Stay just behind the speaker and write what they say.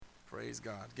Praise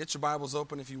God. Get your Bibles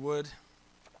open, if you would,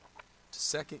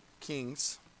 to 2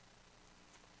 Kings.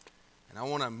 And I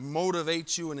want to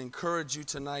motivate you and encourage you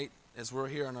tonight as we're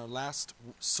here on our last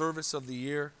service of the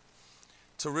year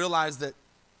to realize that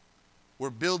we're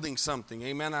building something.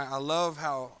 Amen. I love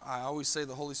how I always say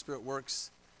the Holy Spirit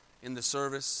works in the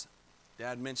service.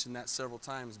 Dad mentioned that several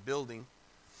times, building.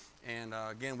 And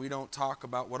again, we don't talk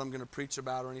about what I'm going to preach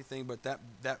about or anything, but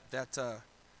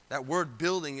that word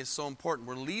building is so important.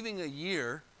 We're leaving a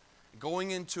year,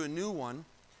 going into a new one.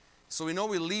 So we know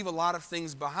we leave a lot of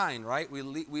things behind, right?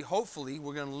 We hopefully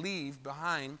we're going to leave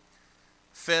behind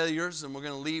failures, and we're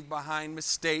going to leave behind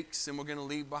mistakes, and we're going to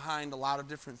leave behind a lot of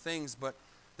different things. But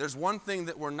there's one thing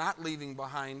that we're not leaving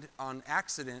behind on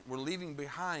accident. We're leaving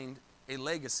behind a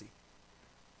legacy.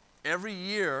 Every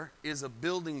year is a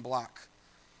building block.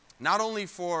 Not only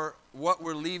for what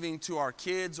we're leaving to our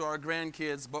kids or our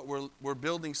grandkids, but we're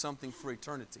building something for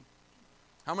eternity.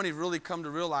 How many have really come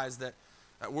to realize that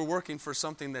we're working for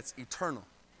something that's eternal?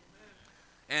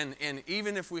 And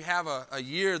even if we have a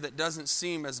year that doesn't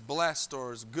seem as blessed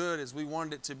or as good as we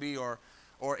wanted it to be or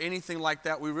anything like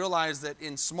that, we realize that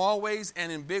in small ways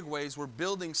and in big ways, we're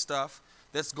building stuff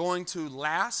that's going to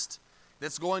last,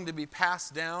 that's going to be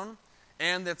passed down,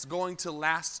 and that's going to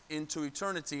last into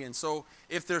eternity. And so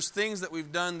if there's things that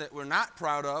we've done that we're not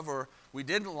proud of or we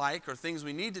didn't like or things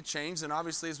we need to change, then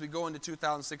obviously as we go into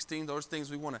 2016, those things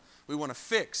we want to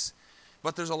fix.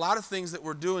 But there's a lot of things that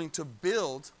we're doing to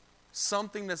build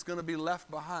something that's going to be left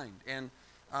behind. And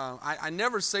I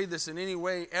never say this in any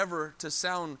way ever to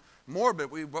sound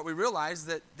morbid, but we realize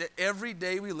that every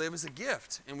day we live is a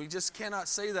gift. And we just cannot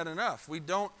say that enough. We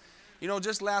don't,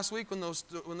 just last week when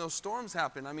those storms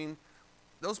happened, I mean,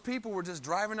 those people were just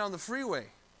driving down the freeway,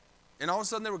 and all of a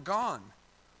sudden they were gone.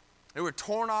 They were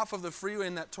torn off of the freeway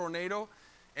in that tornado,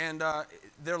 and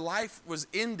their life was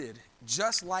ended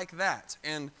just like that.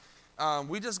 And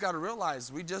we just got to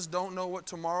realize we just don't know what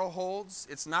tomorrow holds.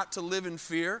 It's not to live in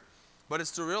fear, but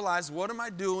it's to realize, what am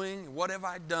I doing? What have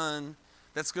I done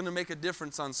that's going to make a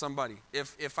difference on somebody?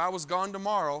 If I was gone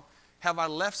tomorrow, have I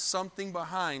left something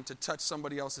behind to touch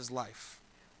somebody else's life?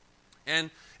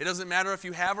 And it doesn't matter if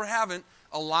you have or haven't,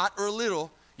 a lot or little,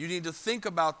 you need to think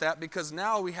about that, because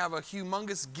now we have a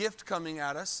humongous gift coming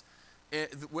at us,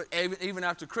 even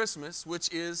after Christmas,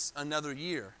 which is another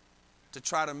year to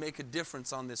try to make a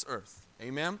difference on this earth.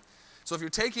 Amen? So if you're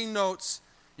taking notes,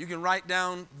 you can write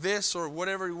down this or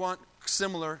whatever you want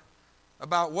similar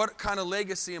about what kind of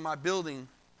legacy am I building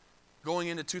going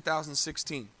into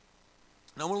 2016.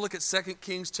 Now I want to look at 2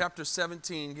 Kings chapter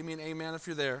 17. Give me an amen if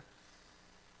you're there.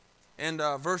 And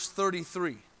verse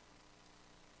 33.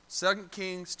 2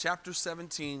 Kings chapter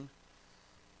 17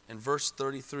 and verse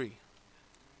 33.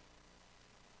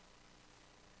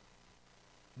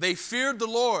 They feared the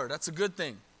Lord. That's a good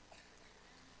thing.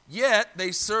 Yet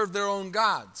they served their own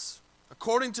gods,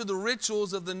 according to the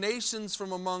rituals of the nations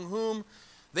from among whom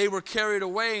they were carried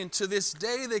away. And to this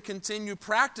day they continue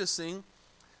practicing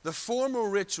the former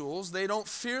rituals. They don't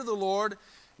fear the Lord,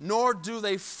 nor do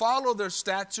they follow their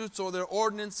statutes or their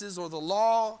ordinances or the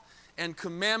law and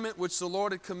commandment which the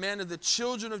Lord had commanded the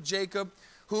children of Jacob,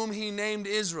 whom he named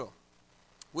Israel,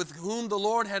 with whom the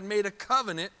Lord had made a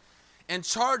covenant and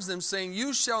charged them, saying,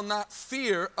 you shall not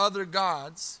fear other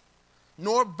gods,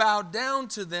 nor bow down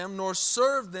to them, nor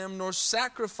serve them, nor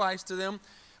sacrifice to them,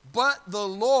 but the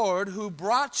Lord who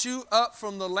brought you up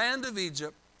from the land of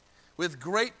Egypt with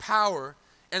great power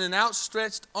and an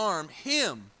outstretched arm,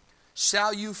 him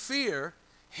shall you fear,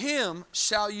 him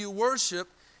shall you worship,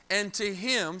 and to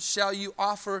him shall you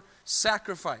offer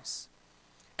sacrifice.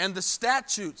 And the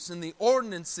statutes and the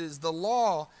ordinances, the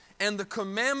law and the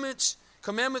commandments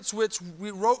which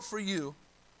we wrote for you,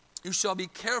 you shall be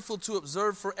careful to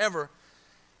observe forever.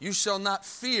 You shall not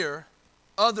fear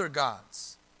other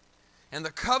gods. And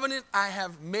the covenant I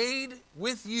have made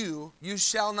with you, you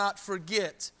shall not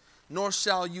forget, nor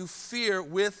shall you fear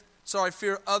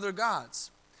other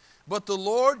gods. But the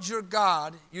Lord your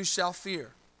God you shall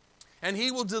fear. And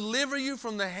he will deliver you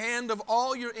from the hand of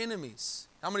all your enemies.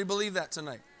 How many believe that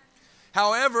tonight?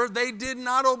 However, they did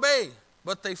not obey,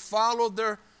 but they followed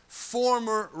their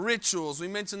former rituals. We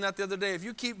mentioned that the other day. If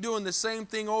you keep doing the same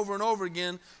thing over and over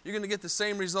again, you're going to get the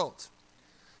same result.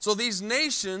 So these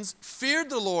nations feared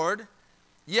the Lord,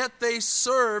 yet they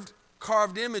served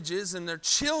carved images, and their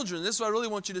children, this is what I really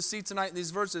want you to see tonight in these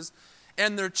verses,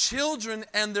 and their children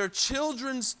and their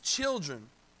children's children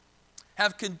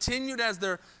have continued as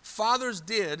their fathers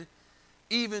did,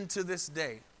 even to this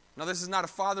day. Now, this is not a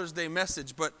Father's Day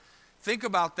message, but think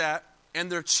about that. And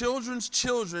their children's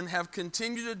children have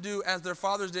continued to do as their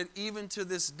fathers did, even to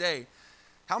this day.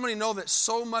 How many know that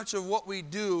so much of what we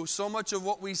do, so much of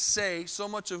what we say, so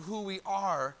much of who we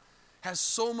are has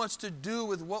so much to do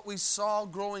with what we saw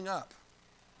growing up?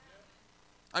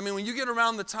 I mean, when you get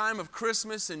around the time of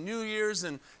Christmas and New Year's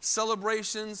and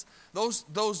celebrations, those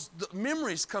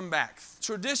memories come back.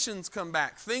 Traditions come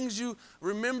back. Things you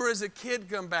remember as a kid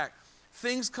come back.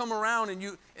 Things come around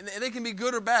and they can be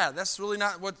good or bad. That's really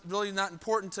not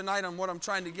important tonight on what I'm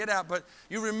trying to get at. But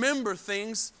you remember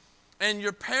things, and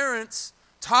your parents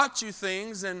taught you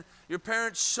things, and your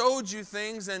parents showed you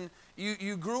things, and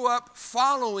you grew up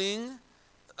following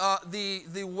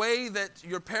the way that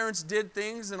your parents did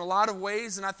things in a lot of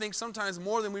ways, and I think sometimes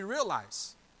more than we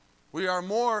realize. We are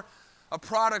more a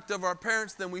product of our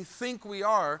parents than we think we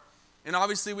are. And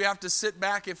obviously we have to sit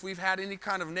back if we've had any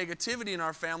kind of negativity in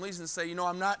our families and say,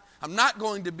 I'm not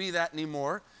going to be that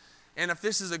anymore. And if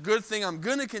this is a good thing, I'm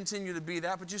going to continue to be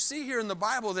that. But you see here in the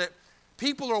Bible that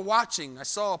people are watching. I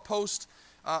saw a post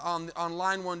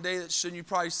online one day that you've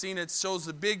probably seen it. It shows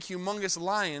a big, humongous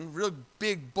lion, real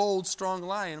big, bold, strong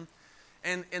lion.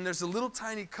 And there's a little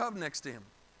tiny cub next to him.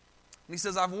 And he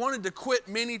says, I've wanted to quit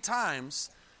many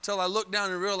times till I look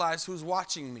down and realize who's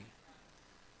watching me.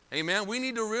 Amen. We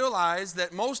need to realize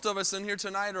that most of us in here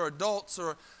tonight are adults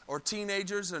or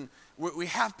teenagers, and we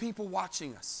have people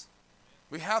watching us.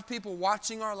 We have people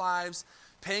watching our lives,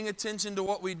 paying attention to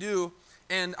what we do.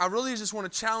 And I really just want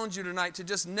to challenge you tonight to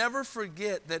just never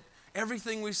forget that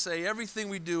everything we say, everything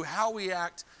we do, how we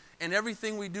act, and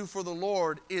everything we do for the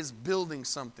Lord is building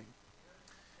something.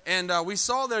 And we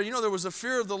saw there, there was a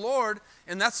fear of the Lord,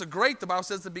 and that's great. The Bible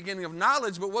says the beginning of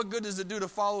knowledge, but what good does it do to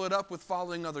follow it up with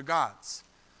following other gods?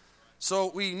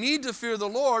 So we need to fear the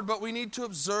Lord, but we need to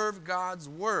observe God's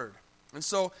word. And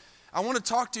so I want to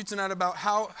talk to you tonight about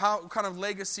how kind of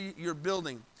legacy you're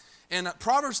building. And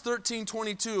Proverbs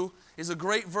 13:22 is a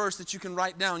great verse that you can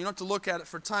write down. You don't have to look at it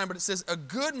for time, but it says, a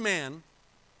good man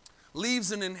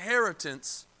leaves an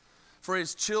inheritance for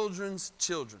his children's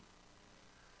children.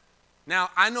 Now,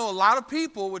 I know a lot of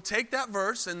people would take that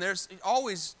verse, and there's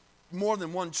always more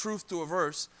than one truth to a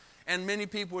verse, and many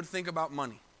people would think about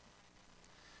money.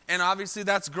 And obviously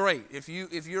that's great. If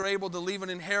you're able to leave an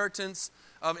inheritance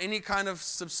of any kind of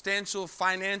substantial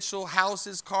financial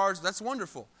houses, cars, that's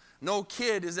wonderful. No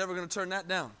kid is ever going to turn that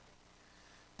down.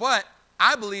 But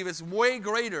I believe it's way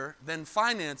greater than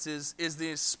finances is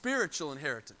the spiritual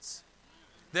inheritance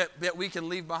that we can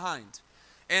leave behind.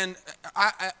 And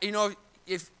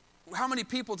how many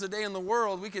people today in the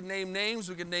world, we could name names,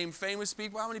 we could name famous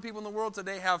people. How many people in the world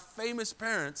today have famous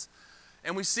parents?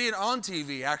 And we see it on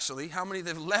TV, actually. How many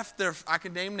they've left I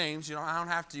can name names, I don't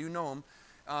have to, you know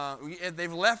them.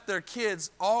 They've left their kids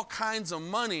all kinds of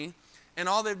money, and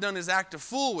all they've done is act a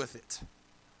fool with it.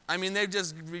 I mean, they've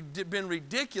just been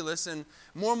ridiculous, and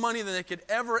more money than they could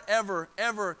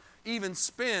ever even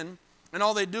spend, and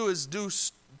all they do is do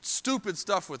stupid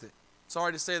stuff with it.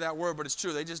 Sorry to say that word, but it's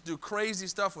true. They just do crazy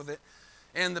stuff with it.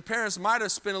 And the parents might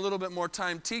have spent a little bit more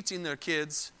time teaching their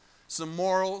kids some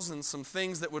morals and some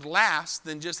things that would last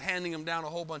than just handing them down a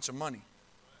whole bunch of money.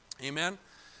 Amen?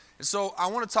 And so I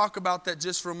want to talk about that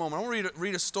just for a moment. I want to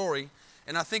read a story,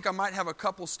 and I think I might have a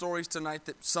couple stories tonight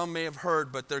that some may have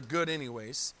heard, but they're good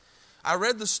anyways. I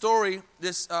read the story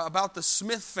about the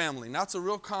Smith family. Now, it's a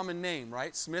real common name,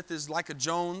 right? Smith is like a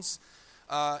Jones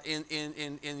in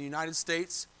the United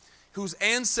States, whose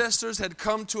ancestors had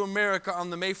come to America on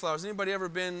the Mayflower. Has anybody ever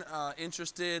been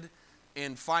interested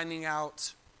in finding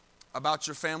out about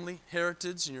your family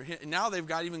heritage? And now they've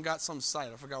even got some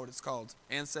site, I forgot what it's called,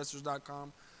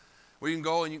 ancestors.com, where you can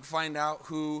go and you can find out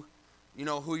who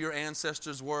your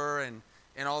ancestors were and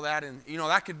all that. And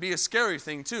that could be a scary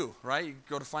thing too, right? You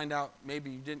go to find out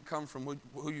maybe you didn't come from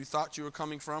who you thought you were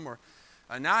coming from. Or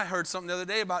now I heard something the other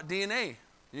day about DNA.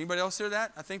 Anybody else hear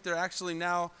that? I think they're actually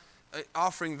now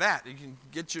offering that. You can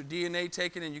get your DNA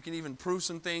taken, and you can even prove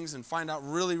some things and find out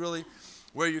really, really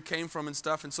where you came from and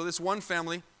stuff. And so this one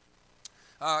family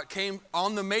came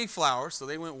on the Mayflower, so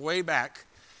they went way back,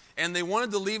 and they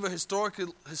wanted to leave a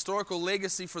historical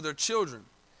legacy for their children.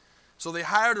 So they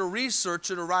hired a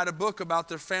researcher to write a book about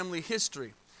their family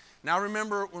history. Now, I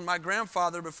remember when my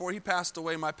grandfather, before he passed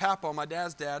away, my papa, my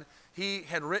dad's dad, he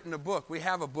had written a book. We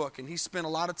have a book, and he spent a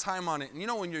lot of time on it.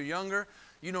 And when you're younger,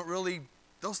 you don't really,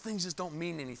 those things just don't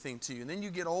mean anything to you. And then you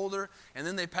get older, and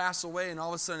then they pass away, and all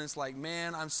of a sudden it's like,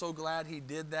 man, I'm so glad he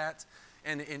did that.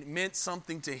 And it meant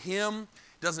something to him.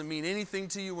 Doesn't mean anything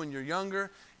to you when you're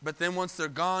younger, but then once they're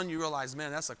gone, you realize,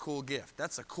 man, that's a cool gift.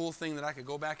 That's a cool thing that I could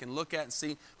go back and look at and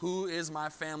see who is my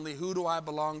family, who do I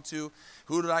belong to,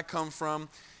 who did I come from.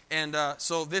 And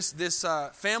so this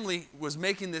family was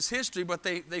making this history, but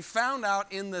they found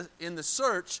out in the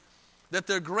search that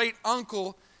their great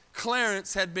uncle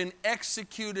Clarence had been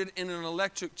executed in an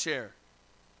electric chair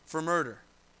for murder.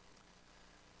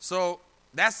 So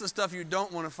that's the stuff you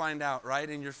don't want to find out, right,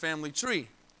 in your family tree.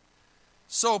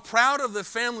 So proud of the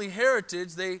family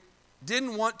heritage, they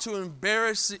didn't want to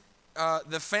embarrass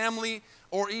the family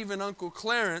or even Uncle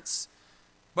Clarence,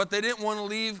 but they didn't want to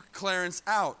leave Clarence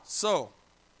out. So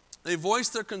they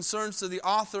voiced their concerns to the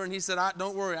author, and he said,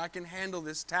 don't worry, I can handle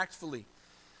this tactfully.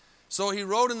 So he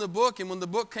wrote in the book, and when the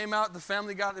book came out, the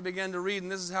family got to begin to read,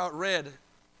 and this is how it read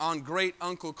on Great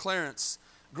Uncle Clarence.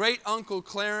 Great Uncle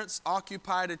Clarence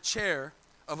occupied a chair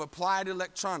of applied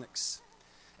electronics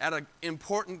at an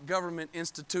important government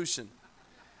institution.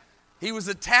 He was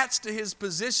attached to his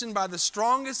position by the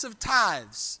strongest of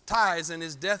ties, and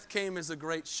his death came as a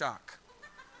great shock.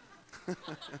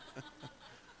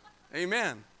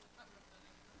 Amen.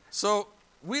 So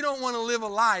we don't want to live a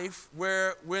life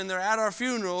where when they're at our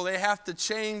funeral, they have to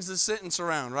change the sentence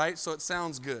around, right? So it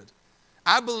sounds good.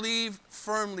 I believe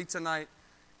firmly tonight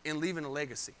in leaving a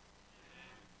legacy.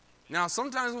 Now,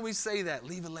 sometimes when we say that,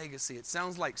 leave a legacy, it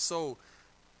sounds like so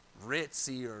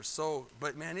ritzy or so,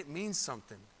 but man, it means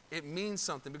something. It means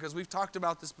something because we've talked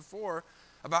about this before,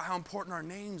 about how important our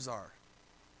names are.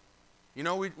 You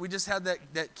know, we just had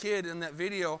that kid in that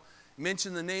video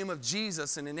mention the name of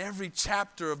Jesus, and in every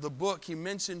chapter of the book, he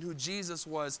mentioned who Jesus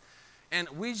was. And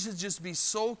we should just be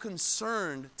so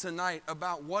concerned tonight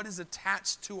about what is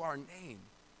attached to our name.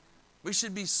 We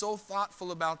should be so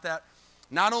thoughtful about that,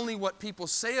 not only what people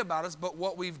say about us, but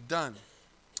what we've done.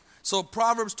 So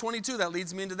Proverbs 22, that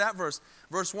leads me into that verse.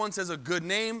 Verse 1 says, a good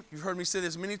name, you've heard me say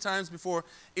this many times before,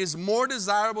 is more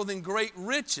desirable than great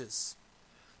riches.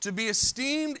 To be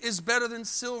esteemed is better than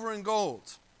silver and gold.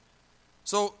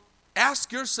 So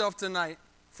ask yourself tonight,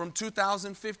 from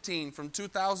 2015, from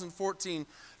 2014,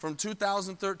 from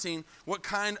 2013, what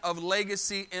kind of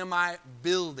legacy am I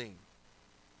building?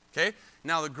 Okay?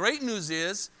 Now the great news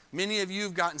is, many of you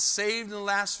have gotten saved in the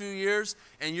last few years,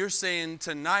 and you're saying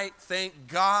tonight, thank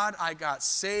God I got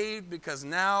saved because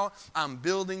now I'm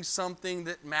building something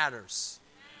that matters.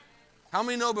 How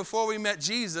many know before we met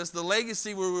Jesus, the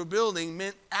legacy we were building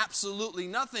meant absolutely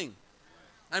nothing?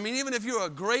 I mean, even if you're a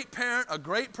great parent, a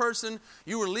great person,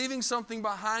 you were leaving something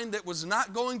behind that was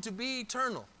not going to be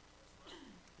eternal.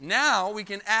 Now we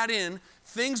can add in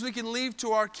things we can leave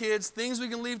to our kids, things we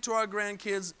can leave to our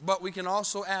grandkids, but we can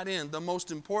also add in the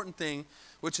most important thing,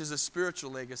 which is a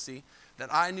spiritual legacy,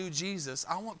 that I knew Jesus.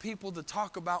 I want people to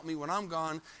talk about me when I'm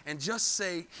gone and just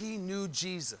say, he knew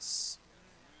Jesus.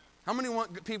 How many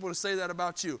want people to say that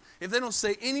about you? If they don't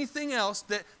say anything else,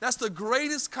 that's the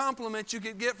greatest compliment you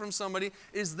could get from somebody,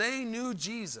 is they knew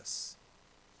Jesus.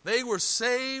 They were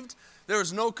saved. There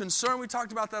was no concern. We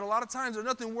talked about that a lot of times. There's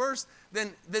nothing worse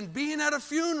than being at a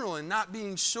funeral and not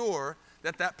being sure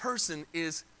that that person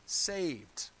is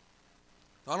saved.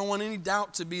 I don't want any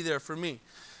doubt to be there for me.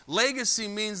 Legacy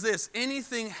means this,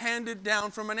 anything handed down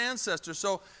from an ancestor.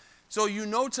 So you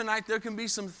know tonight there can be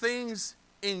some things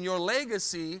in your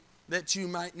legacy that you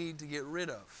might need to get rid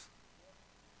of.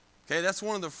 Okay, that's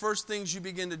one of the first things you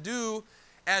begin to do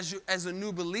as a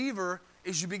new believer,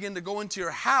 is you begin to go into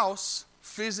your house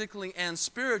physically and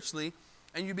spiritually,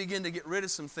 and you begin to get rid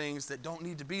of some things that don't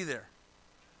need to be there.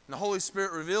 And the Holy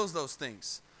Spirit reveals those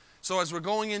things. So as we're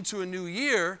going into a new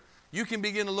year, you can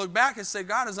begin to look back and say,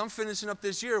 God, as I'm finishing up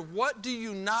this year, what do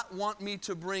you not want me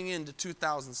to bring into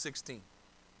 2016?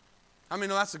 I mean,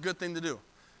 that's a good thing to do.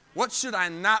 What should I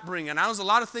not bring in? Now, there's a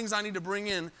lot of things I need to bring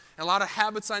in, a lot of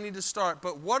habits I need to start,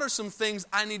 but what are some things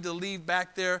I need to leave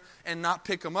back there and not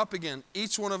pick them up again?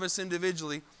 Each one of us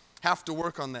individually have to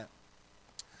work on that.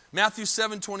 Matthew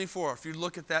 7:24, if you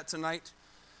look at that tonight,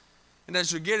 and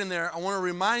as you're getting there, I want to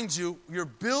remind you, you're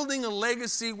building a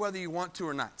legacy whether you want to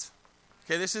or not.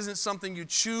 Okay, this isn't something you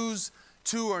choose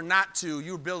to or not to,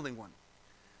 you're building one.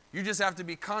 You just have to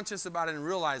be conscious about it and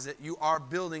realize that you are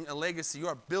building a legacy. You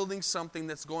are building something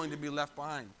that's going to be left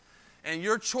behind. And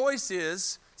your choice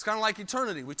is, it's kind of like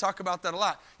eternity. We talk about that a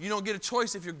lot. You don't get a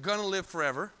choice if you're going to live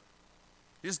forever.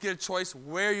 You just get a choice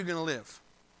where you're going to live.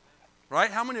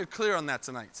 Right? How many are clear on that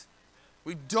tonight?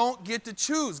 We don't get to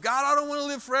choose. God, I don't want to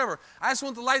live forever. I just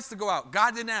want the lights to go out.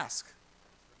 God didn't ask.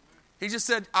 He just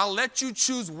said, I'll let you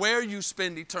choose where you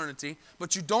spend eternity,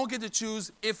 but you don't get to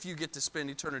choose if you get to spend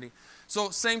eternity.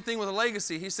 So same thing with a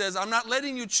legacy. He says, I'm not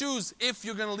letting you choose if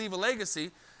you're going to leave a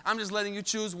legacy. I'm just letting you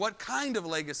choose what kind of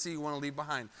legacy you want to leave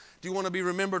behind. Do you want to be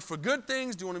remembered for good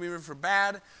things? Do you want to be remembered for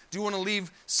bad? Do you want to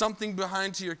leave something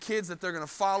behind to your kids that they're going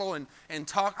to follow and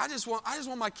talk? I just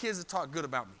want my kids to talk good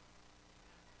about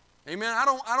me. Amen. I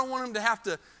don't want them to have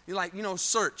to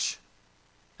search.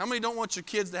 How many don't want your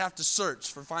kids to have to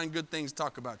search for find good things to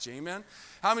talk about you? Amen?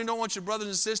 How many don't want your brothers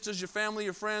and sisters, your family,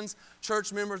 your friends,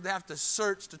 church members to have to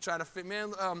search to try to fit?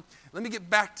 Man, let me get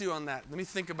back to you on that. Let me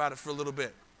think about it for a little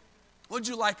bit. What'd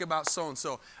you like about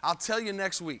so-and-so? I'll tell you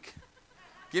next week.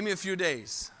 Give me a few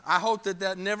days. I hope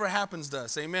that never happens to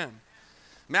us. Amen.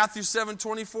 Matthew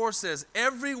 7:24 says,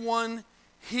 everyone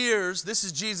hears, this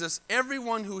is Jesus,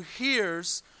 everyone who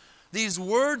hears these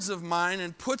words of mine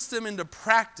and puts them into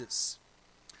practice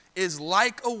is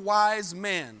like a wise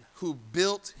man who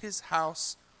built his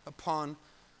house upon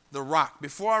the rock.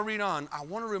 Before I read on, I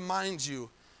want to remind you,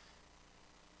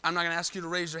 I'm not going to ask you to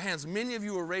raise your hands. Many of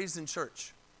you were raised in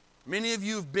church. Many of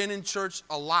you have been in church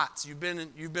a lot. You've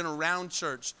been around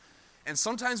church. And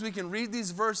sometimes we can read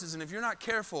these verses, and if you're not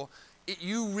careful,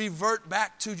 you revert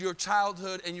back to your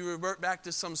childhood and you revert back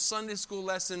to some Sunday school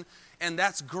lesson, and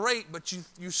that's great, but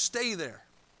you stay there.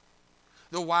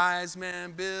 The wise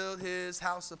man built his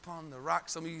house upon the rock.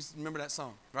 Some of you remember that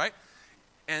song, right?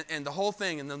 And the whole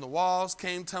thing, and then the walls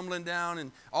came tumbling down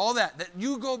and all that. That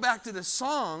you go back to the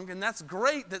song, and that's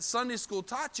great that Sunday school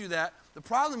taught you that. The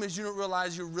problem is you don't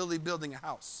realize you're really building a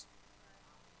house,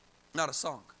 not a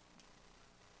song.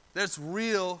 There's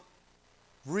real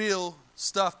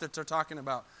stuff that they're talking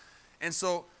about. And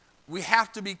so we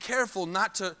have to be careful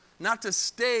not to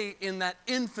stay in that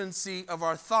infancy of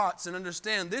our thoughts and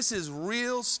understand this is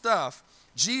real stuff.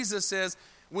 Jesus says,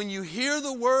 when you hear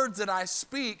the words that I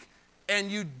speak and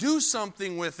you do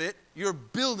something with it, you're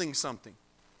building something.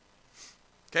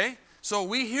 Okay? So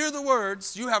we hear the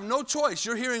words. You have no choice.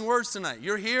 You're hearing words tonight.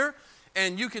 You're here,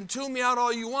 and you can tune me out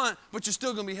all you want, but you're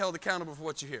still going to be held accountable for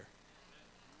what you hear.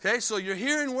 Okay? So you're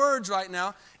hearing words right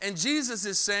now, and Jesus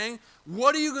is saying,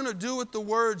 what are you going to do with the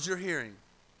words you're hearing?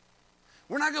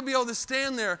 We're not going to be able to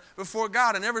stand there before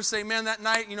God and ever say, man, that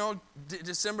night,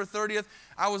 December 30th,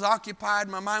 I was occupied,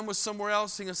 my mind was somewhere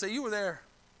else. He's going to say, you were there.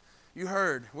 You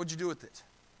heard. What'd you do with it?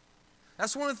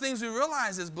 That's one of the things we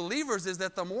realize as believers is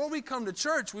that the more we come to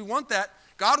church, we want that,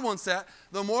 God wants that,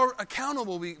 the more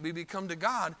accountable we become to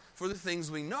God for the things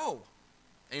we know.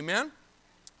 Amen?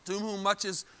 To whom much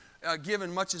is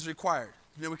given, much is required.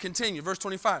 Then we continue, verse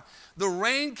 25. The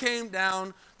rain came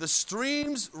down, the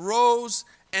streams rose,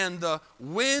 and the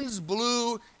winds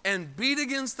blew and beat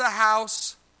against the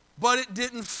house, but it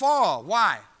didn't fall.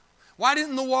 Why? Why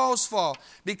didn't the walls fall?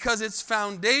 Because its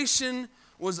foundation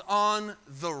was on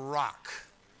the rock.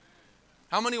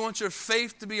 How many want your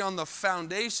faith to be on the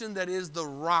foundation that is the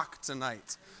rock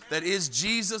tonight? That is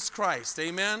Jesus Christ.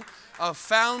 Amen? A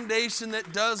foundation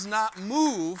that does not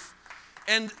move.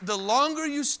 And the longer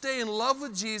you stay in love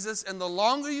with Jesus and the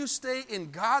longer you stay in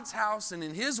God's house and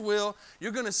in His will,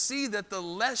 you're going to see that the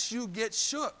less you get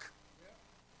shook.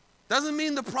 Doesn't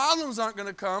mean the problems aren't going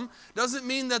to come. Doesn't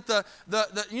mean that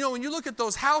when you look at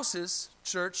those houses,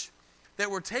 church, that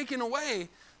were taken away,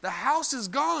 the house is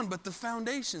gone, but the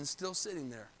foundation's still sitting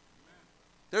there.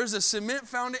 There's a cement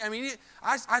foundation. I mean,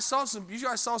 I saw some. You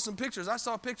guys saw some pictures. I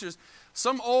saw pictures.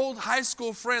 Some old high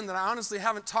school friend that I honestly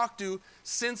haven't talked to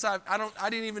since I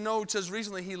didn't even know just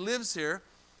recently he lives here.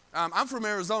 I'm from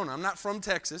Arizona. I'm not from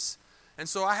Texas, and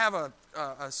so I have a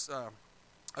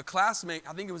classmate.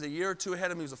 I think it was a year or two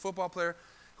ahead of me. He was a football player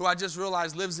who I just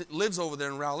realized lives over there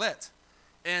in Rowlett.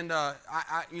 And like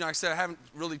I said, I haven't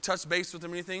really touched base with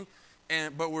him or anything,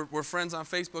 but we're friends on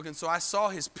Facebook. And so I saw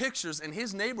his pictures, and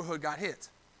his neighborhood got hit.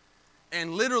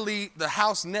 And literally the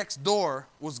house next door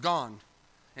was gone,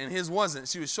 and his wasn't.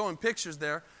 She was showing pictures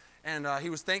there, and he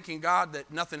was thanking God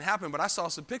that nothing happened. But I saw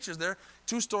some pictures there,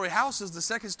 2-story houses, the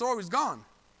second story was gone.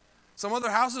 Some other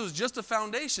houses was just a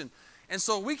foundation. And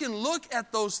so we can look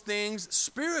at those things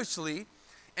spiritually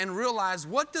and realize,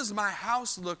 what does my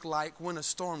house look like when a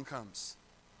storm comes?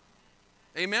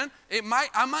 Amen?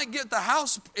 I might get the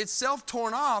house itself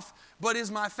torn off, but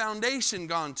is my foundation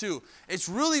gone too? It's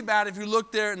really bad if you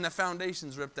look there and the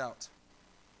foundation's ripped out.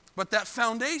 But that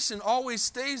foundation always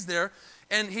stays there.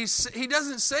 And he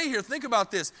doesn't say here, think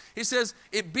about this. He says,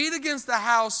 it beat against the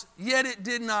house, yet it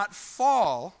did not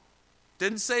fall.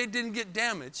 Didn't say it didn't get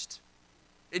damaged.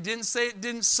 It didn't say it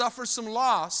didn't suffer some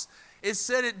loss. It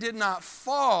said it did not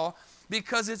fall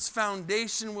because its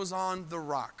foundation was on the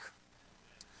rock.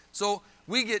 So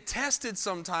we get tested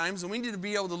sometimes, and we need to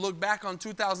be able to look back on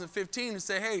 2015 and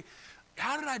say, hey,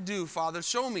 how did I do, Father?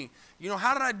 Show me.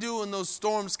 How did I do when those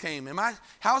storms came?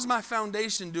 How's my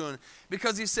foundation doing?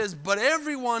 Because he says, but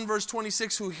everyone, verse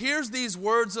 26, who hears these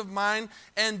words of mine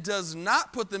and does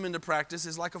not put them into practice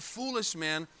is like a foolish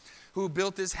man who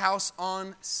built his house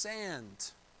on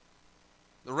sand.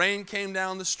 The rain came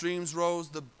down, the streams rose,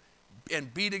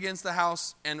 and beat against the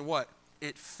house, and what?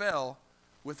 It fell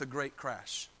with a great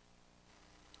crash.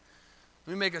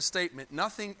 Let me make a statement.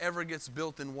 Nothing ever gets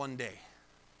built in one day.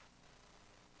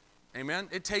 Amen?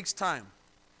 It takes time.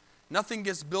 Nothing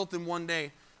gets built in one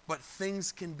day, but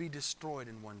things can be destroyed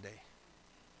in one day.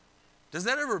 Does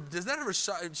that ever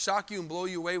shock you and blow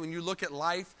you away when you look at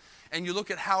life and you look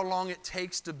at how long it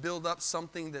takes to build up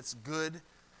something that's good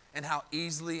and how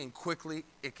easily and quickly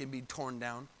it can be torn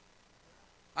down?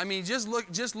 I mean, just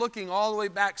looking all the way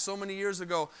back so many years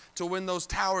ago to when those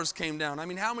towers came down. I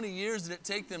mean, how many years did it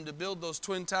take them to build those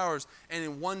twin towers? And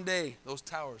in one day, those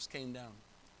towers came down.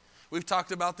 We've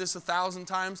talked about this 1,000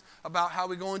 times, about how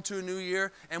we go into a new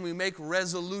year and we make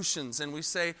resolutions and we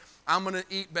say, I'm going to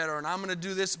eat better and I'm going to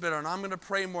do this better and I'm going to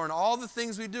pray more and all the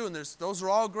things we do. And those are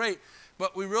all great.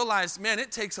 But we realize, man,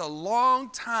 it takes a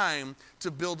long time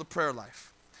to build a prayer life.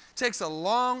 It takes a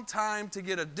long time to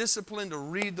get a discipline to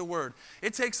read the Word.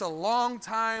 It takes a long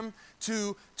time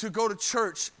to go to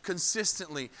church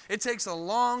consistently. It takes a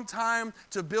long time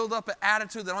to build up an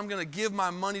attitude that I'm going to give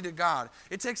my money to God.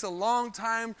 It takes a long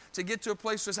time to get to a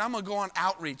place where I'm going to go on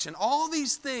outreach. And all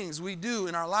these things we do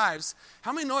in our lives,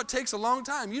 how many know it takes a long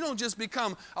time? You don't just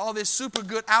become all this super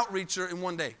good outreacher in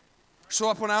one day.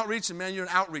 Show up on outreach and, man, you're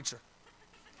an outreacher.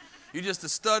 You're just a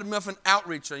stud muffin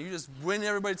outreacher. You just win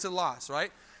everybody to the loss,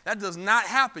 right? That does not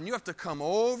happen. You have to come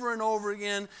over and over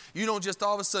again. You don't just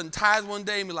all of a sudden tithe one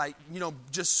day and be like,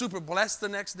 just super blessed the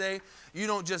next day. You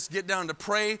don't just get down to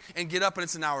pray and get up and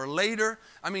it's an hour later.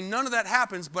 I mean, none of that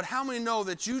happens. But how many know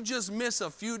that you just miss a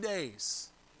few days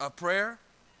of prayer?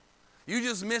 You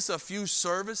just miss a few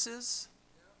services.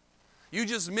 You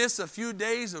just miss a few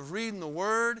days of reading the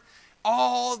Word.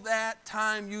 All that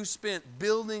time you spent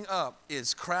building up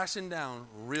is crashing down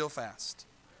real fast.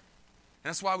 And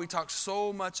that's why we talk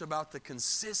so much about the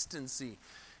consistency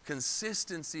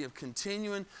of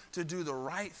continuing to do the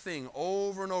right thing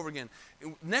over and over again.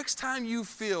 Next time you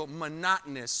feel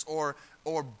monotonous or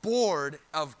bored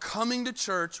of coming to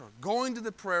church or going to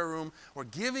the prayer room or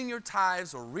giving your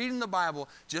tithes or reading the Bible,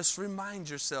 just remind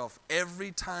yourself,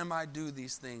 every time I do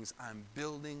these things, I'm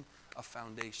building a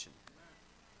foundation.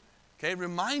 Okay,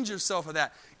 remind yourself of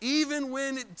that. Even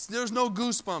when there's no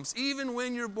goosebumps, even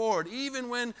when you're bored, even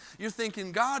when you're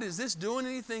thinking, God, is this doing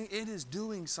anything? It is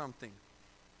doing something.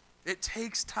 It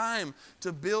takes time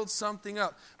to build something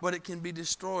up, but it can be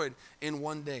destroyed in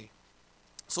one day.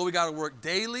 So we got to work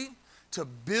daily to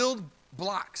build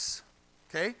blocks.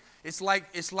 Okay, it's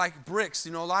like bricks. A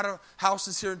lot of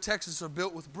houses here in Texas are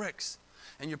built with bricks.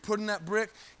 And you're putting that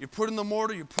brick, you're putting the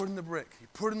mortar, you're putting the brick. You're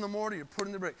putting the mortar, you're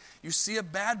putting the brick. You see a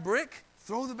bad brick,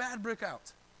 throw the bad brick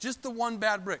out. Just the one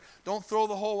bad brick. Don't throw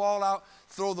the whole wall out.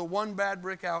 Throw the one bad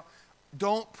brick out.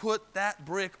 Don't put that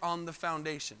brick on the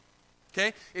foundation.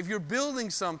 Okay? If you're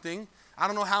building something, I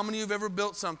don't know how many of you have ever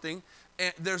built something.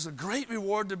 And there's a great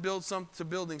reward to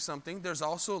building something. There's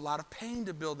also a lot of pain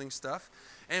to building stuff.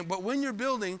 But when you're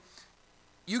building,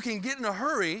 you can get in a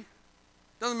hurry.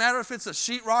 Doesn't matter if it's a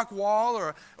sheetrock wall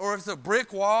or if it's a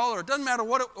brick wall, or it doesn't matter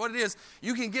what it is.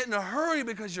 You can get in a hurry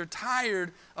because you're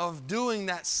tired of doing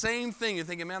that same thing. You're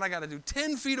thinking, man, I got to do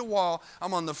 10 feet of wall.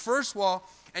 I'm on the first wall,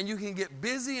 and you can get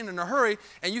busy and in a hurry,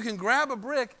 and you can grab a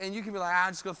brick, and you can be like,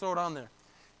 I'm just going to throw it on there.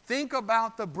 Think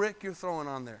about the brick you're throwing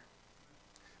on there.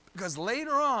 Because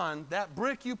later on, that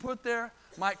brick you put there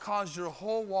might cause your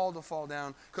whole wall to fall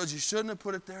down because you shouldn't have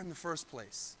put it there in the first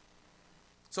place.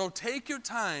 So take your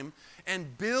time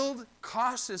and build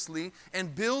cautiously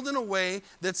and build in a way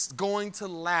that's going to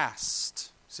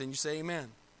last. So you say amen.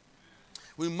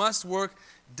 We must work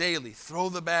daily. Throw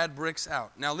the bad bricks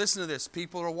out. Now listen to this.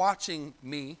 People are watching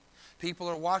me. People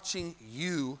are watching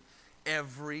you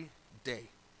every day.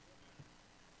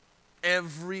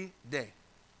 Every day.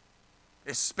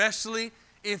 Especially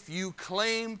if you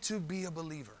claim to be a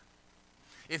believer.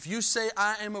 If you say,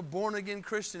 I am a born-again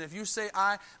Christian, if you say,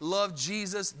 I love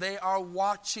Jesus, they are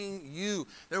watching you.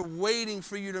 They're waiting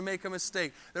for you to make a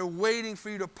mistake. They're waiting for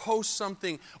you to post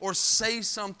something or say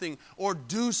something or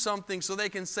do something so they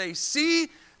can say, see,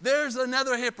 there's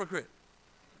another hypocrite.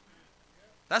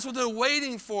 That's what they're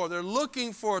waiting for. They're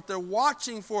looking for it. They're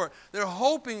watching for it. They're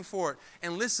hoping for it.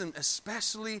 And listen,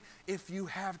 especially if you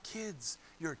have kids,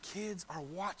 your kids are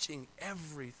watching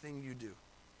everything you do.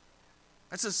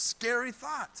 That's a scary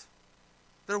thought.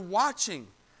 They're watching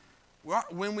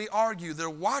when we argue. They're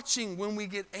watching when we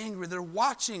get angry. They're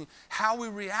watching how we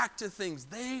react to things.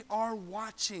 They are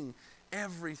watching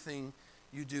everything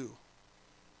you do.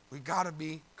 We got to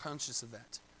be conscious of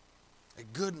that. A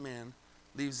good man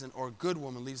or a good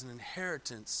woman leaves an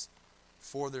inheritance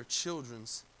for their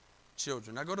children's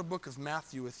children. Now go to the book of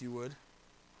Matthew, if you would.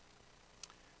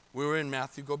 We were in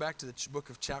Matthew. Go back to the book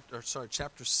of chapter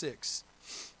 6.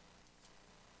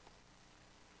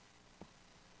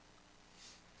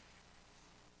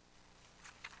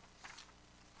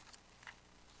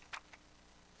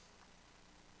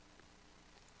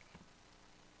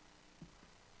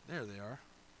 There they are.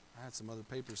 I had some other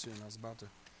papers here and I was about to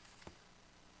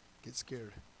get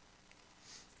scared.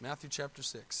 Matthew chapter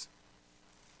 6.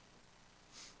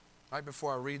 Right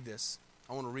before I read this,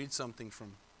 I want to read something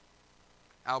from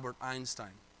Albert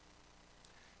Einstein.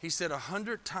 He said,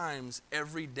 100 times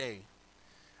every day,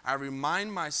 I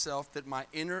remind myself that my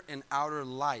inner and outer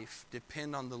life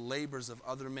depend on the labors of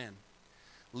other men,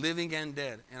 living and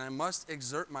dead, and I must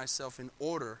exert myself in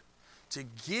order to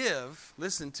give,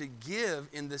 listen, to give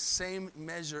in the same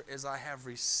measure as I have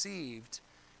received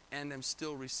and am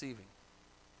still receiving.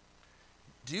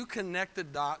 Do you connect the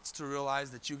dots to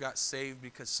realize that you got saved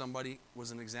because somebody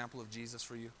was an example of Jesus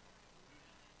for you?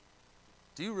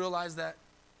 Do you realize that?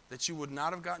 That you would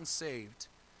not have gotten saved,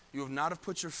 you would not have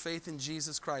put your faith in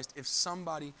Jesus Christ if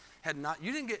somebody had not,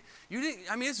 I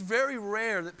mean, it's very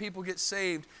rare that people get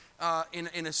saved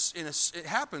it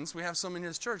happens, we have some in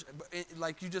this church,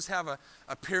 like you just have a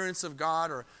appearance of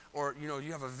God or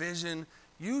you have a vision.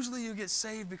 Usually you get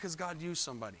saved because God used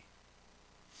somebody.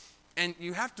 And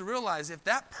you have to realize if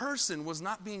that person was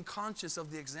not being conscious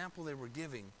of the example they were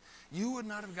giving, you would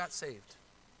not have got saved.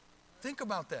 Think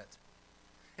about that.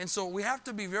 And so we have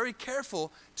to be very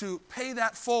careful to pay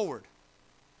that forward.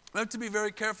 We have to be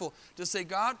very careful to say,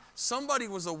 God, somebody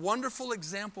was a wonderful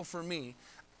example for me.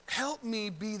 Help me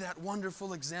be that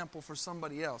wonderful example for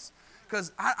somebody else.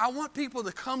 Because I want people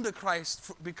to come to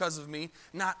Christ because of me,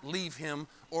 not leave Him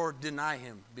or deny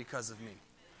Him because of me.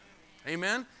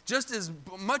 Amen? Just as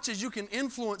much as you can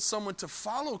influence someone to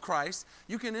follow Christ,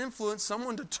 you can influence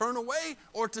someone to turn away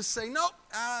or to say, nope,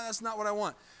 that's not what I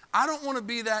want. I don't want to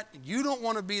be that. You don't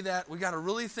want to be that. We got to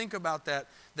really think about that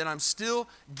I'm still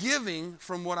giving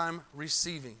from what I'm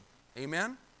receiving.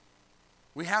 Amen?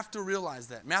 We have to realize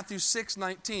that. Matthew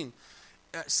 6:19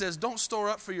 says, don't store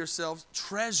up for yourselves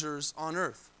treasures on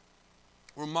earth,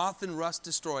 where moth and rust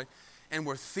destroy, and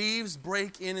where thieves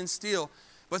break in and steal.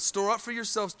 But store up for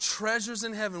yourselves treasures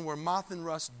in heaven, where moth and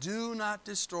rust do not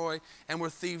destroy, and where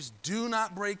thieves do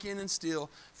not break in and steal.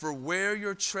 For where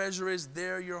your treasure is,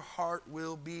 there your heart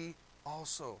will be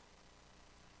also.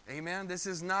 Amen?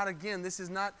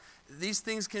 These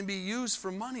things can be used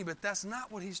for money, but that's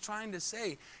not what he's trying to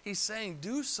say. He's saying,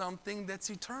 do something that's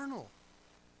eternal.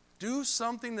 Do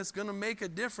something that's going to make a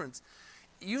difference.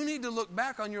 You need to look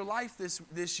back on your life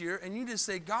this year, and you just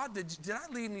say, God, did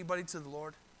I lead anybody to the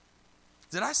Lord?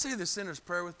 Did I say the sinner's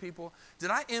prayer with people?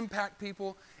 Did I impact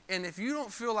people? And if you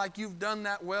don't feel like you've done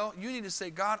that well, you need to say,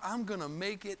 God, I'm going to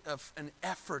make it an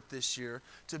effort this year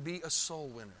to be a soul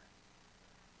winner.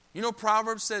 You know,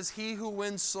 Proverbs says, he who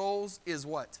wins souls is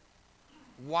what?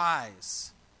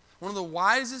 Wise. One of the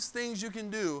wisest things you can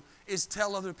do is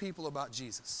tell other people about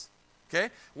Jesus. Okay?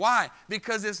 Why?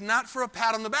 Because it's not for a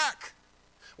pat on the back.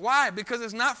 Why? Because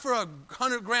it's not for a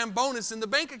 $100,000 bonus in the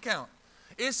bank account.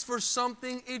 It's for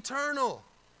something eternal.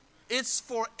 It's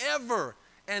forever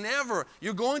and ever.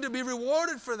 You're going to be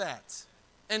rewarded for that.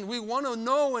 And we want to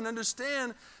know and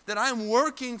understand that I'm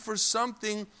working for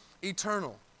something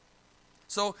eternal.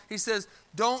 So he says,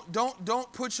 don't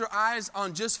put your eyes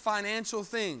on just financial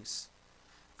things.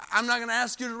 I'm not going to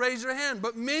ask you to raise your hand,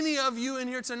 but many of you in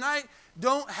here tonight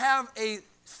don't have a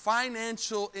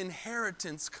financial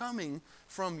inheritance coming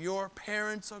from your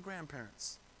parents or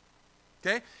grandparents.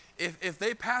 Okay? If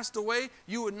they passed away,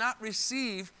 you would not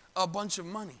receive a bunch of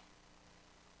money.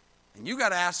 And you got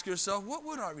to ask yourself, what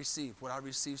would I receive? Would I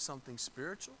receive something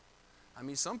spiritual? I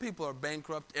mean, some people are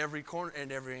bankrupt every corner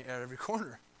and every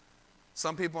corner.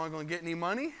 Some people aren't going to get any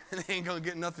money, and they ain't going to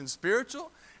get nothing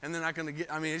spiritual, and they're not going to get,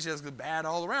 it's just bad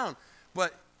all around.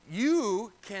 But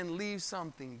you can leave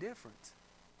something different.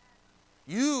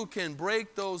 You can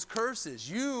break those curses.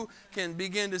 You can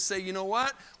begin to say, you know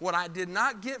what? What I did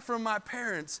not get from my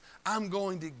parents, I'm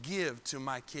going to give to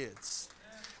my kids.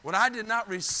 What I did not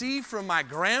receive from my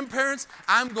grandparents,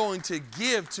 I'm going to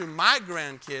give to my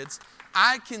grandkids.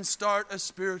 I can start a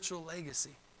spiritual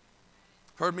legacy.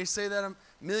 Heard me say that a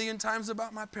million times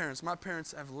about my parents. My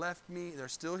parents have left me. They're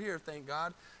still here, thank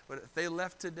God. But if they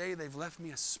left today, they've left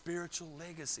me a spiritual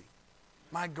legacy.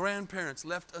 My grandparents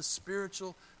left a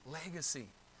spiritual legacy.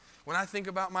 When I think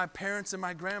about my parents and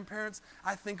my grandparents,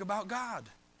 I think about God.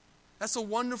 That's a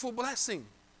wonderful blessing.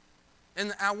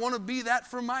 And I want to be that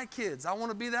for my kids. I want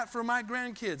to be that for my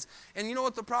grandkids. And you know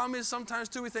what the problem is? Sometimes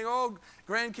too we think, oh,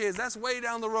 grandkids, that's way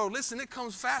down the road. Listen, it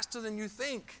comes faster than you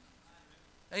think.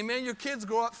 Amen. Your kids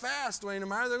grow up fast, Wayne and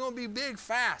Meyer. They're going to be big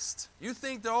fast. You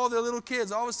think they're all their little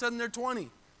kids. All of a sudden they're 20.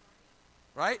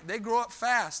 Right? They grow up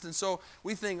fast. And so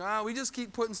we think, we just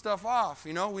keep putting stuff off.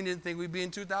 You know, we didn't think we'd be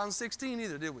in 2016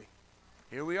 either, did we?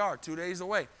 Here we are, 2 days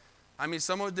away. I mean,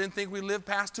 some of us didn't think we'd live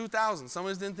past 2000. Some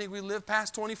of us didn't think we'd live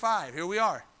past 25. Here we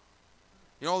are.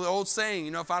 You know, the old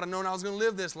saying, if I'd have known I was going to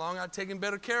live this long, I'd have taken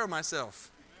better care of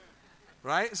myself.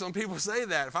 Right? Some people say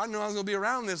that. If I knew I was going to be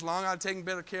around this long, I'd have taken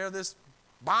better care of this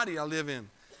body I live in.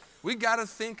 We got to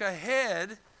think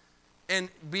ahead and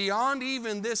beyond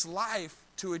even this life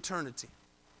to eternity.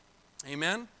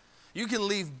 Amen? You can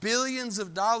leave billions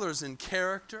of dollars in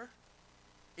character,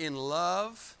 in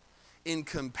love, in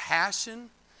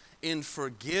compassion, in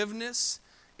forgiveness,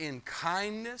 in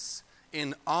kindness,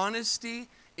 in honesty,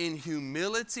 in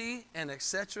humility, and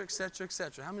etc., etc.,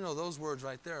 etc. How many know those words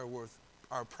right there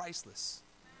are priceless?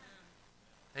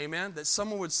 Amen? That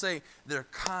someone would say they're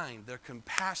kind, they're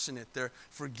compassionate, they're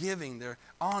forgiving, they're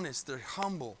honest, they're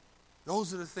humble.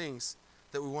 Those are the things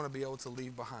that we want to be able to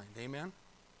leave behind. Amen?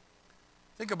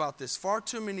 Think about this. Far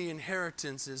too many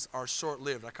inheritances are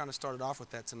short-lived. I kind of started off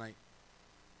with that tonight.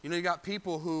 You got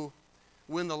people who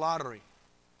win the lottery.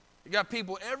 You got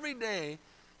people every day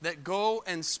that go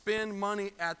and spend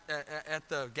money at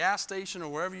the gas station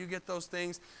or wherever you get those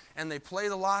things, and they play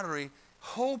the lottery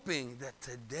hoping that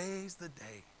today's the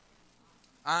day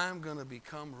I'm going to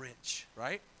become rich,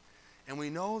 right? And we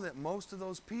know that most of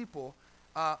those people,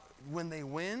 when they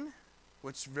win,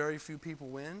 which very few people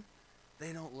win,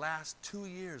 they don't last 2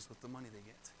 years with the money they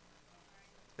get.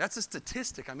 That's a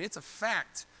statistic. I mean, it's a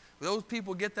fact. Those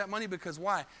people get that money because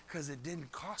why? Because it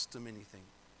didn't cost them anything.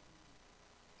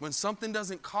 When something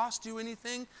doesn't cost you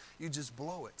anything, you just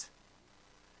blow it.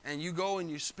 And you go and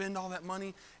you spend all that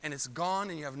money and it's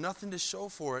gone and you have nothing to show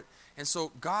for it. And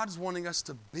so God's wanting us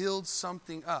to build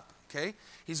something up, okay?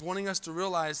 He's wanting us to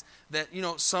realize that,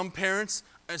 some parents,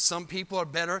 some people are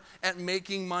better at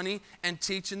making money and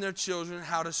teaching their children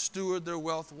how to steward their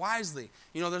wealth wisely.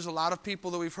 There's a lot of people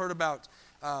that we've heard about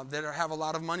that have a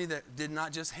lot of money that did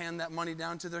not just hand that money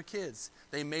down to their kids.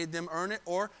 They made them earn it,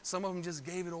 or some of them just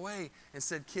gave it away and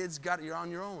said, kids, you're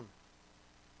on your own.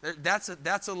 That's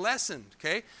a lesson,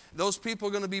 okay? Those people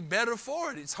are going to be better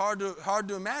for it. It's hard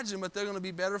to imagine, but they're going to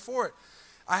be better for it.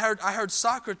 I heard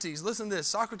Socrates. Listen to this.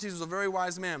 Socrates was a very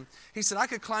wise man. He said, if I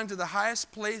could climb to the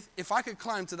highest place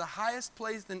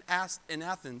in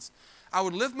Athens, I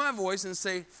would lift my voice and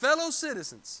say, fellow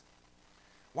citizens,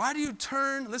 why do you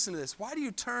turn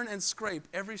and scrape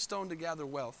every stone to gather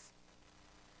wealth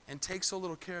and take so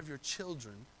little care of your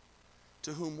children,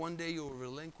 to whom one day you will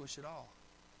relinquish it all?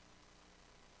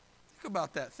 Think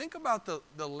about that. Think about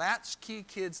the latchkey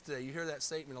kids today. You hear that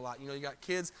statement a lot. You got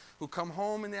kids who come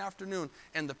home in the afternoon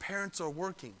and the parents are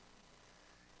working.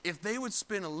 If they would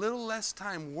spend a little less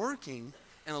time working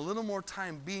and a little more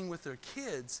time being with their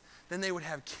kids, then they would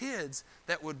have kids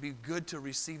that would be good to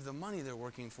receive the money they're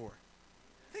working for.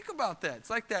 Think about that. It's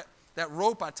like that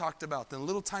rope I talked about, the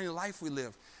little tiny life we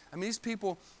live. I mean, these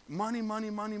people, money,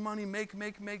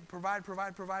 make,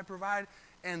 provide.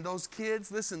 And those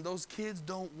kids, listen, those kids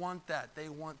don't want that. They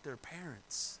want their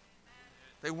parents.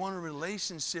 They want a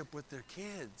relationship with their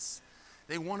kids.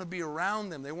 They want to be around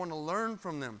them. They want to learn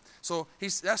from them. So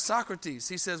that's Socrates.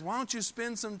 He says, why don't you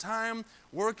spend some time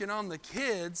working on the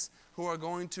kids who are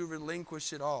going to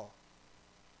relinquish it all?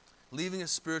 Leaving a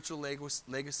spiritual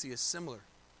legacy is similar.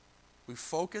 We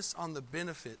focus on the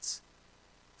benefits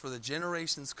for the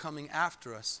generations coming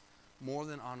after us more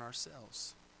than on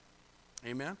ourselves.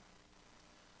 Amen?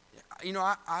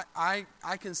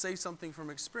 I can say something from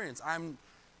experience. I'm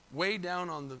way down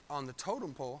on the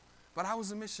totem pole, but I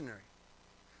was a missionary.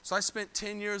 So I spent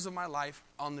 10 years of my life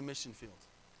on the mission field.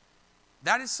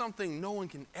 That is something no one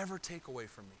can ever take away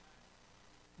from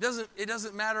me. It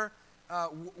doesn't matter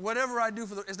whatever I do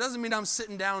it doesn't mean I'm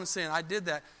sitting down and saying I did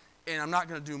that and I'm not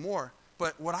going to do more.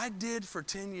 But what I did for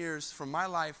 10 years from my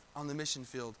life on the mission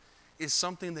field is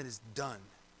something that is done.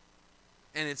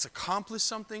 And it's accomplished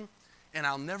something, and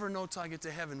I'll never know till I get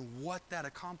to heaven what that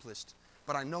accomplished.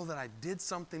 But I know that I did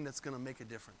something that's going to make a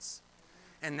difference.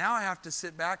 And now I have to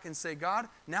sit back and say, God,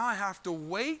 now I have to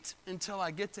wait until I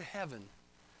get to heaven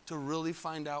to really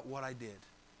find out what I did.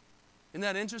 Isn't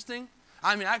that interesting?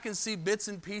 I mean, I can see bits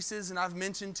and pieces, and I've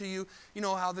mentioned to you,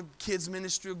 how the kids'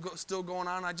 ministry still going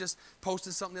on. I just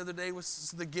posted something the other day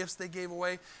with the gifts they gave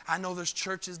away. I know there's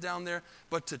churches down there,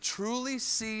 but to truly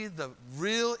see the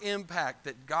real impact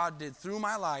that God did through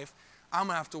my life, I'm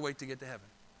going to have to wait to get to heaven.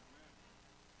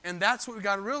 And that's what we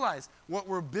got to realize. What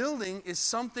we're building is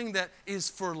something that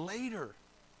is for later.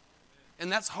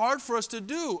 And that's hard for us to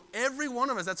do. Every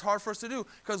one of us, that's hard for us to do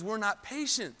because we're not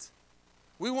patient.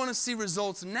 We want to see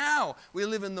results now. We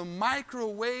live in the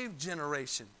microwave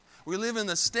generation. We live in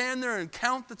the stand there and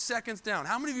count the seconds down.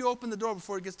 How many of you open the door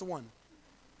before it gets to 1?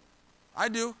 I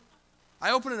do.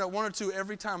 I open it at 1 or 2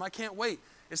 every time. I can't wait.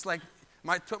 It's like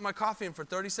Might put my coffee in for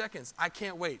 30 seconds. I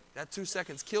can't wait. That 2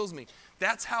 seconds kills me.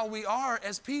 That's how we are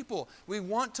as people. We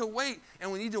want to wait,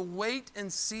 and we need to wait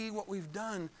and see what we've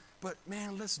done. But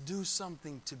man, let's do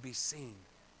something to be seen.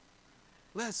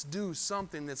 Let's do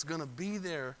something that's going to be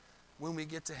there when we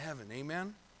get to heaven.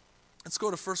 Amen? Let's go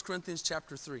to 1 Corinthians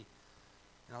chapter 3.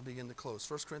 And I'll begin to close.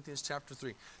 1 Corinthians chapter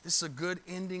 3. This is a good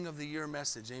ending of the year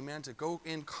message. Amen? To go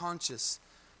in conscious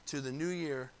to the new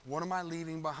year. What am I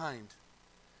leaving behind?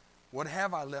 What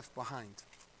have I left behind?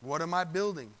 What am I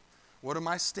building? What am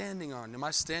I standing on? Am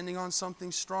I standing on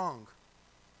something strong?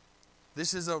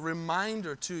 This is a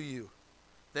reminder to you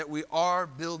that we are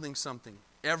building something.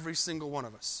 Every single one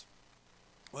of us.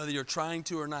 Whether you're trying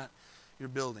to or not, you're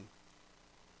building.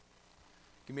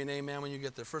 Give me an amen when you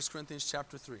get there. 1 Corinthians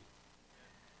chapter 3.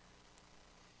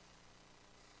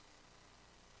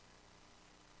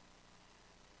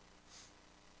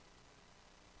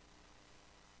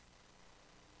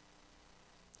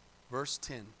 Verse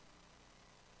 10.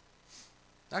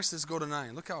 Actually, let's go to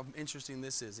 9. Look how interesting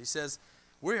this is. He says,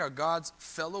 we are God's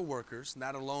fellow workers. And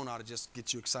that alone ought to just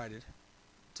get you excited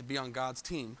to be on God's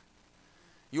team.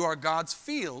 You are God's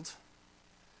field,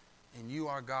 and you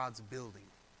are God's building.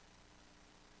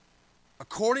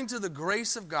 According to the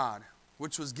grace of God,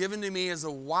 which was given to me as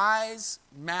a wise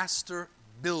master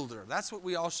builder. That's what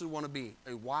we all should want to be,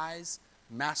 a wise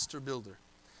master builder.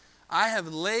 I have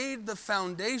laid the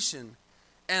foundation,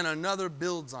 and another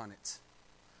builds on it.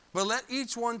 But let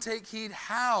each one take heed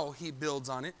how he builds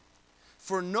on it.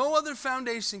 For no other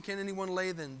foundation can anyone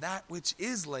lay than that which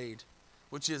is laid,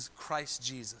 which is Christ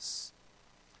Jesus.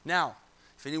 Now,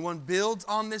 if anyone builds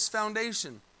on this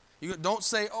foundation, you don't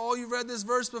say, oh, you've read this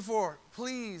verse before.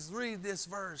 Please read this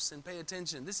verse and pay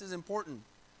attention. This is important.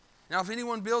 Now, if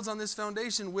anyone builds on this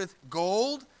foundation with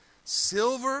gold,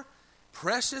 silver,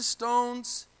 precious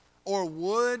stones, or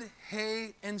wood,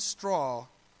 hay, and straw,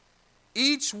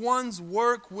 each one's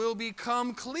work will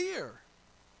become clear,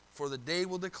 for the day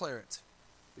will declare it,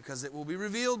 because it will be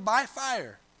revealed by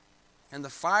fire, and the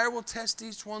fire will test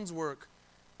each one's work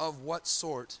of what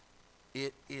sort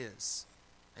it is.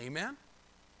 Amen?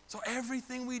 So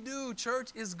everything we do, church,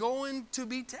 is going to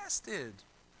be tested.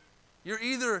 You're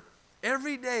either,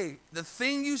 every day, the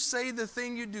thing you say, the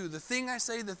thing you do, the thing I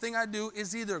say, the thing I do,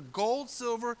 is either gold,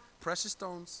 silver, precious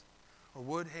stones, or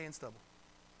wood, hay, and stubble.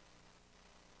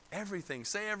 Everything.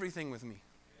 Say everything with me.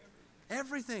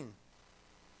 Everything.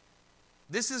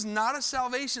 This is not a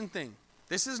salvation thing.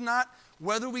 This is not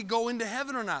whether we go into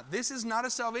heaven or not. This is not a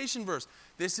salvation verse.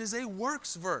 This is a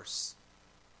works verse.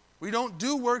 We don't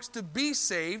do works to be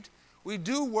saved. We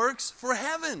do works for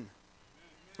heaven.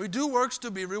 We do works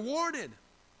to be rewarded.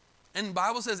 And the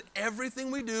Bible says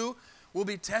everything we do will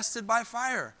be tested by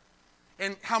fire.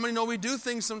 And how many know we do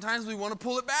things sometimes we want to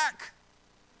pull it back?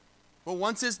 But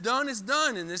once it's done,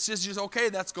 and it's just okay,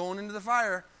 that's going into the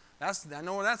fire. I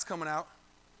know where that's coming out.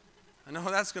 I know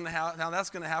that's going to how that's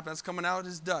going to happen. That's coming out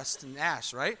as dust and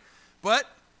ash, right? But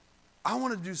I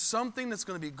want to do something that's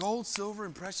going to be gold, silver,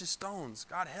 and precious stones.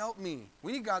 God, help me.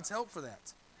 We need God's help for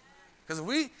that. Because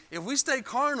if we stay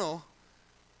carnal,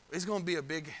 it's going to be a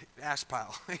big ash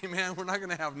pile. Amen. We're not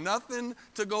going to have nothing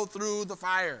to go through the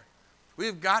fire.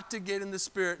 We've got to get in the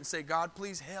Spirit and say, God,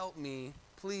 please help me.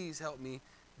 Please help me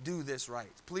do this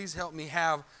right. Please help me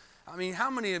have,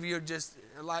 how many of you are just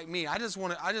like me? I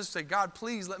just say, God,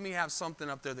 please let me have something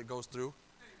up there that goes through.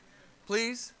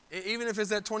 Please, even if it's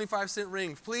that 25-cent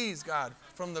ring, please, God,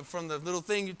 from the little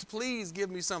thing, please give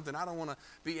me something. I don't want to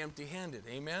be empty-handed.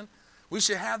 Amen? We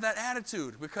should have that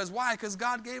attitude. Because why? Because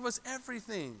God gave us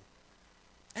everything.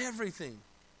 Everything.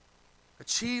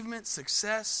 Achievement,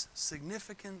 success,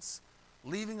 significance,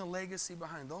 leaving a legacy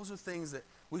behind. Those are things that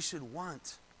we should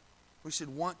want. We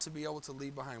should want to be able to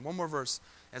leave behind. One more verse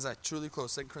as I truly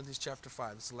close. 2 Corinthians chapter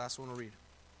 5. This is the last one to read.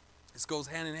 This goes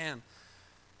hand in hand.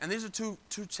 And these are two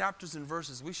chapters and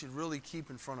verses we should really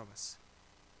keep in front of us.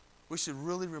 We should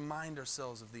really remind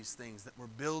ourselves of these things, that we're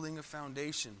building a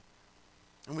foundation.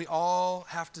 And we all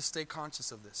have to stay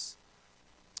conscious of this.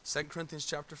 2 Corinthians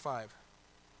chapter 5.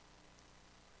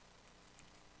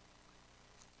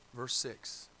 Verse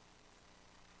 6.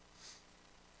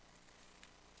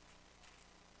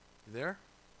 You there?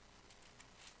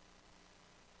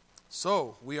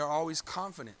 So, we are always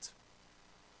confident,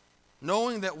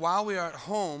 knowing that while we are at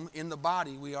home in the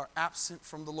body, we are absent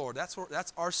from the Lord. That's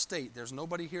our state. There's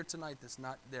nobody here tonight that's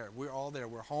not there. We're all there.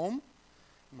 We're home,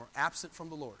 and we're absent from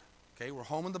the Lord. Okay? We're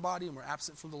home in the body, and we're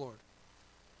absent from the Lord.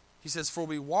 He says, for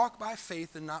we walk by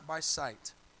faith and not by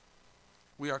sight.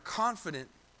 We are confident,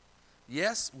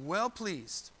 yes, well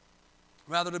pleased,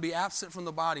 rather to be absent from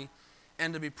the body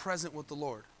and to be present with the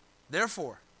Lord.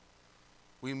 Therefore,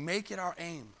 We make it our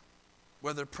aim,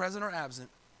 whether present or absent,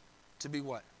 to be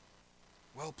what?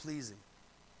 Well-pleasing.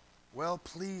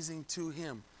 Well-pleasing to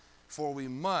him. For we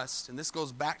must, and this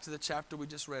goes back to the chapter we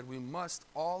just read, we must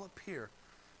all appear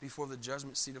before the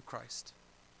judgment seat of Christ,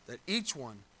 that each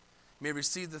one may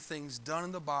receive the things done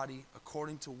in the body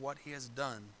according to what he has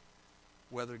done,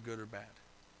 whether good or bad.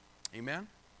 Amen?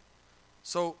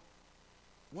 So,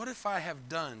 what if I have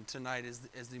done tonight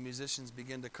as the musicians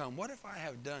begin to come? What if I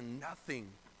have done nothing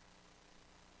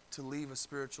to leave a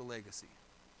spiritual legacy?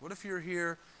 What if you're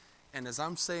here and as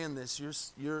I'm saying this,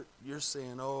 you're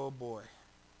saying, oh boy,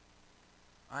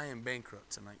 I am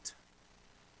bankrupt tonight.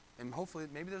 And hopefully,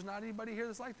 maybe there's not anybody here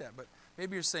that's like that, but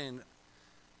maybe you're saying,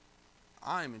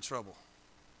 I'm in trouble.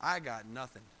 I got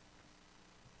nothing.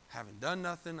 Haven't done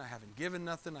nothing. I haven't given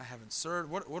nothing. I haven't served.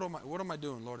 What am I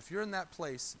doing, Lord? If you're in that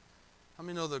place, how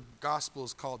many know the gospel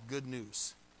is called good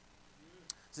news?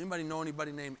 Does anybody know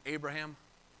anybody named Abraham?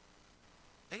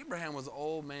 Abraham was an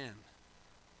old man.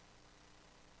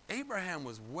 Abraham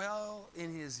was well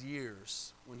in his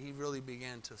years when he really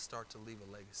began to start to leave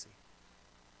a legacy.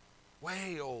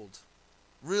 Way old.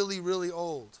 Really, really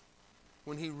old.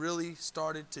 When he really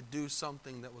started to do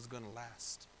something that was going to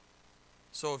last.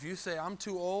 So if you say, I'm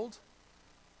too old,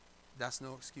 that's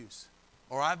no excuse.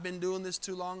 Or I've been doing this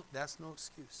too long, that's no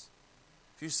excuse.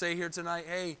 If you say here tonight,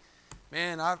 hey,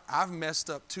 man, I've messed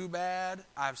up too bad,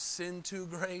 I've sinned too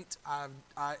great,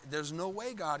 there's no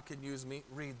way God could use me,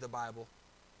 read the Bible.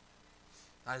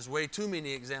 There's way too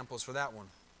many examples for that one.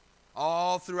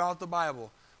 All throughout the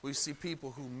Bible, we see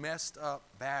people who messed up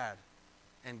bad,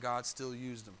 and God still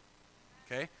used them.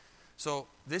 Okay? So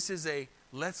this is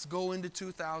let's go into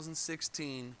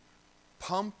 2016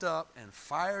 pumped up and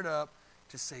fired up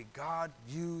to say, God,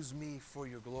 use me for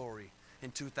your glory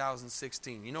in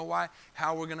 2016. You know why?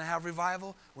 How we're going to have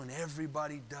revival? When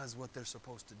everybody does what they're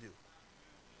supposed to do.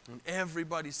 When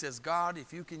everybody says, God,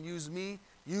 if you can use me,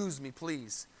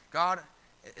 please. God,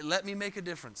 let me make a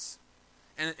difference.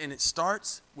 And it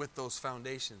starts with those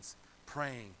foundations.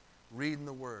 Praying, reading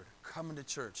the Word, coming to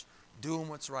church, doing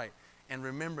what's right. And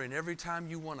remembering every time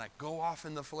you want to go off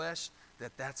in the flesh,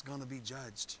 that's going to be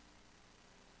judged.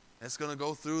 It's going to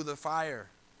go through the fire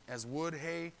as wood,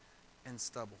 hay, and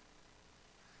stubble.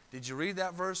 Did you read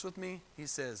that verse with me? He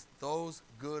says, those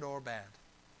good or bad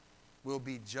will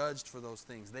be judged for those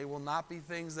things. They will not be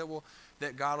things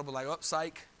that God will be like, oh,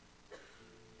 psych.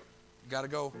 You got to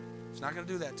go. He's not going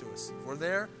to do that to us. If we're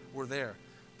there, we're there.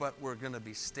 But we're going to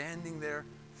be standing there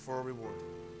for a reward.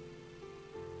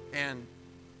 And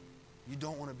you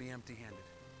don't want to be empty-handed.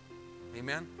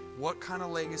 Amen? What kind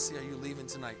of legacy are you leaving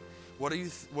tonight? What are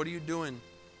you doing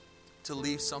to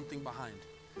leave something behind?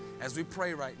 As we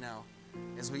pray right now,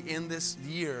 as we end this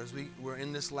year, as we're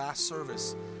in this last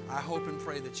service, I hope and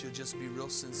pray that you'll just be real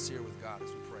sincere with God as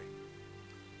we pray.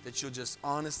 That you'll just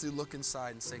honestly look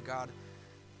inside and say, God,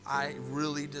 I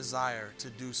really desire to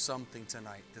do something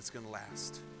tonight that's going to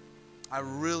last. I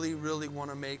really, really want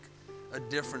to make a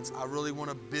difference. I really want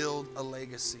to build a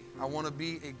legacy. I want to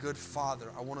be a good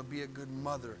father. I want to be a good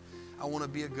mother. I want to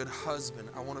be a good husband.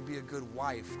 I want to be a good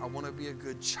wife. I want to be a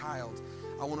good child.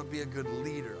 I want to be a good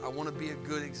leader. I want to be a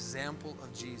good example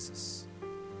of Jesus.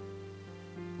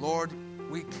 Lord,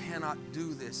 we cannot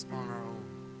do this on our own.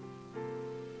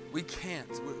 We can't.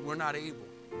 We're not able.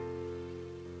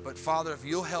 But Father, if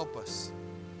you'll help us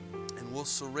and we'll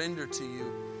surrender to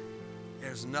you,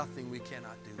 there's nothing we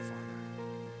cannot do, Father.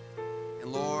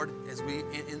 And Lord, as we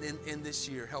in this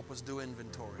year, help us do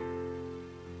inventory.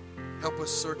 Help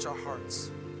us search our hearts.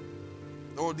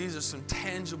 Lord, these are some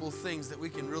tangible things that we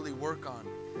can really work on.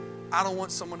 I don't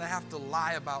want someone to have to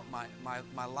lie about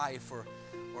my life or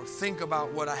think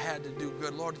about what I had to do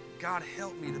good. Lord, God,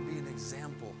 help me to be an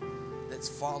example that's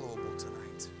followable tonight.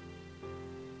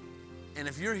 And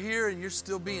if you're here and you're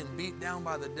still being beat down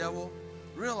by the devil,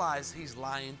 realize he's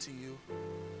lying to you.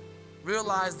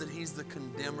 Realize that he's the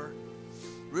condemner.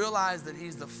 Realize that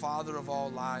he's the father of all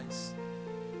lies.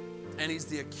 And he's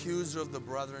the accuser of the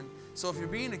brethren. So if you're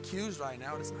being accused right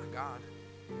now, it's not God.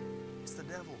 It's the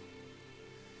devil.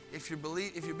 If you're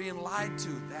being lied to,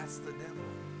 that's the devil.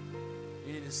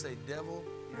 You need to say, devil,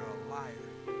 you're a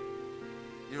liar.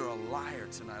 You're a liar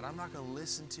tonight. I'm not going to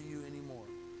listen to you anymore.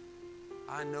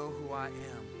 I know who I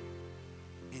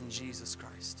am in Jesus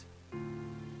Christ.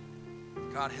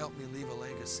 God, help me leave a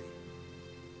legacy.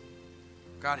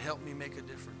 God, help me make a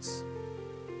difference.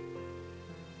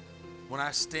 When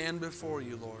I stand before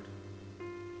you, Lord,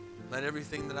 let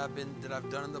everything that I've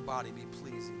done in the body be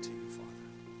pleasing to you, Father.